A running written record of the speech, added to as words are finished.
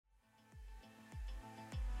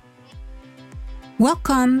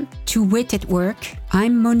Welcome to WIT At Work.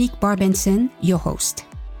 I'm Monique Barbenson, your host.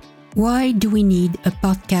 Why do we need a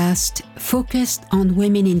podcast focused on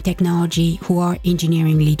women in technology who are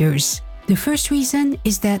engineering leaders? The first reason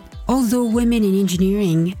is that although women in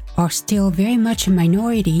engineering are still very much a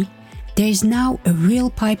minority, there is now a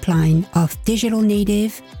real pipeline of digital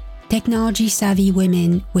native, technology-savvy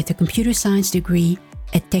women with a computer science degree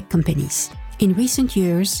at tech companies. In recent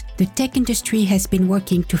years, the tech industry has been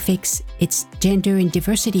working to fix its gender and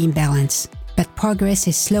diversity imbalance, but progress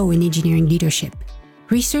is slow in engineering leadership.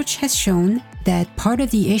 Research has shown that part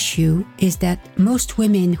of the issue is that most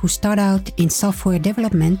women who start out in software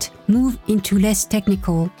development move into less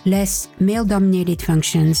technical, less male-dominated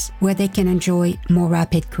functions where they can enjoy more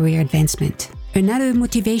rapid career advancement. Another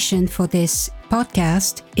motivation for this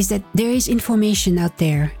podcast is that there is information out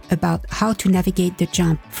there about how to navigate the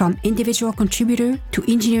jump from individual contributor to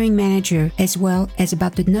engineering manager, as well as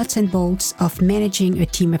about the nuts and bolts of managing a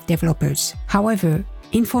team of developers. However,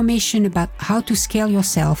 information about how to scale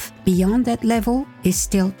yourself beyond that level is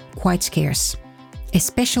still quite scarce,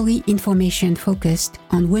 especially information focused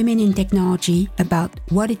on women in technology about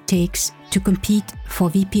what it takes to compete for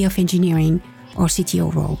VP of Engineering or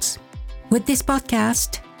CTO roles. With this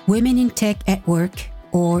podcast, Women in Tech at Work,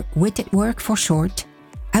 or WIT at Work for short,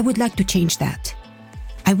 I would like to change that.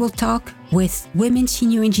 I will talk with women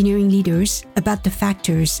senior engineering leaders about the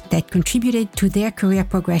factors that contributed to their career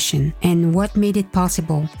progression and what made it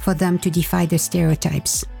possible for them to defy the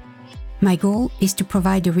stereotypes. My goal is to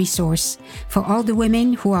provide a resource for all the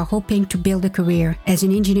women who are hoping to build a career as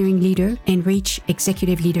an engineering leader and reach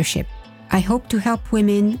executive leadership. I hope to help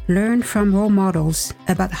women learn from role models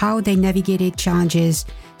about how they navigated challenges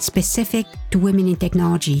specific to women in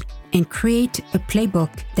technology and create a playbook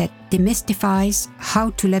that demystifies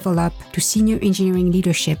how to level up to senior engineering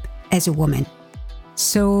leadership as a woman.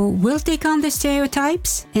 So we'll take on the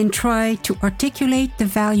stereotypes and try to articulate the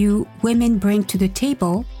value women bring to the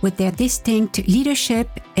table with their distinct leadership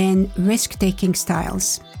and risk-taking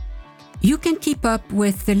styles. You can keep up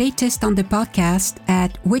with the latest on the podcast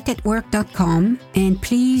at witatwork.com, and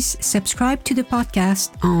please subscribe to the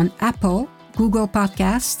podcast on Apple, Google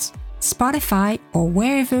Podcasts, Spotify, or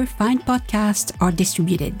wherever fine podcasts are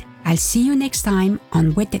distributed. I'll see you next time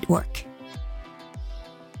on WIT at Work.